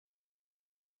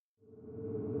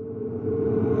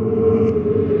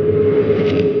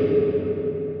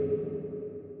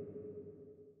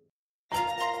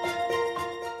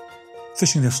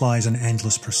Fishing the fly is an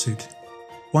endless pursuit.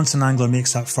 Once an angler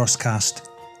makes that first cast,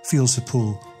 feels the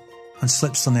pull, and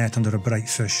slips the net under a bright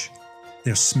fish, they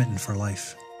are smitten for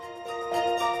life.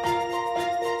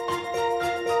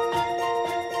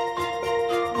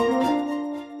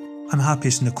 I'm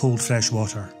happiest in the cold, fresh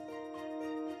water,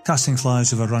 casting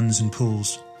flies over runs and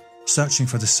pools, searching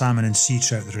for the salmon and sea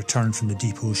trout that return from the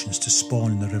deep oceans to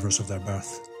spawn in the rivers of their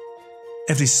birth.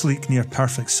 Every sleek,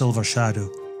 near-perfect silver shadow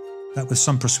that with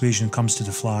some persuasion comes to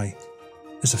the fly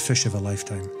is a fish of a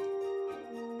lifetime.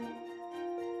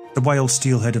 The wild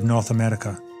steelhead of North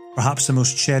America, perhaps the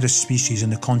most cherished species in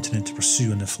the continent to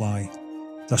pursue on the fly,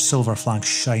 their silver flanks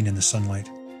shine in the sunlight.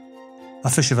 A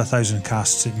fish of 1,000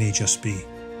 casts it may just be.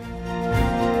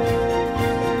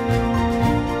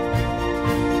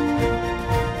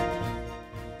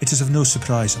 It is of no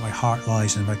surprise that my heart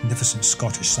lies in the magnificent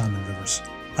Scottish salmon rivers.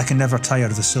 I can never tire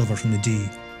of the silver from the Dee,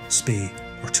 Spey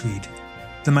or Tweed.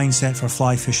 The mindset for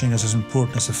fly fishing is as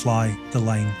important as the fly, the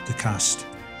line, the cast.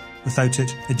 Without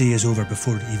it, the day is over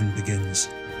before it even begins.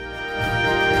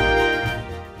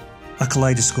 A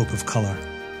kaleidoscope of colour,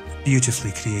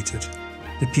 beautifully created.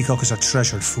 The peacock is a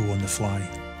treasured foe on the fly.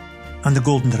 And the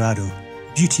golden dorado,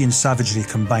 beauty and savagery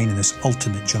combine in this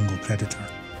ultimate jungle predator.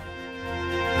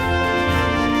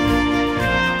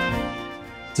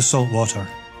 The salt water,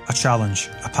 a challenge,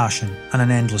 a passion, and an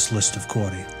endless list of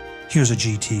quarry. Here's a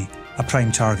GT, a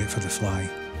prime target for the fly.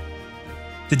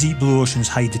 The deep blue oceans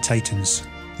hide the titans,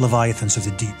 leviathans of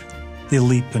the deep. They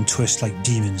leap and twist like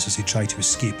demons as they try to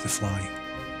escape the fly.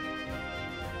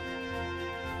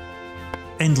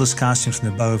 Endless casting from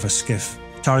the bow of a skiff,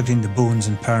 targeting the bones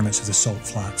and permits of the salt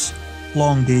flats.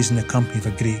 Long days in the company of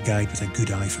a great guide with a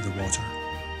good eye for the water.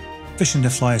 Fishing the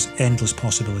fly has endless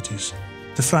possibilities.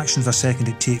 The fraction of a second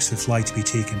it takes for the fly to be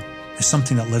taken is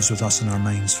something that lives with us in our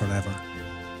minds forever.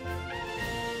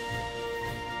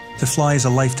 The fly is a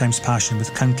lifetime's passion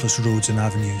with countless roads and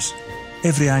avenues.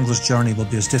 Every angler's journey will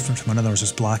be as different from another's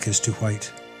as black is to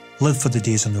white. Live for the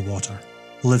days on the water.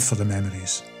 Live for the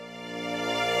memories.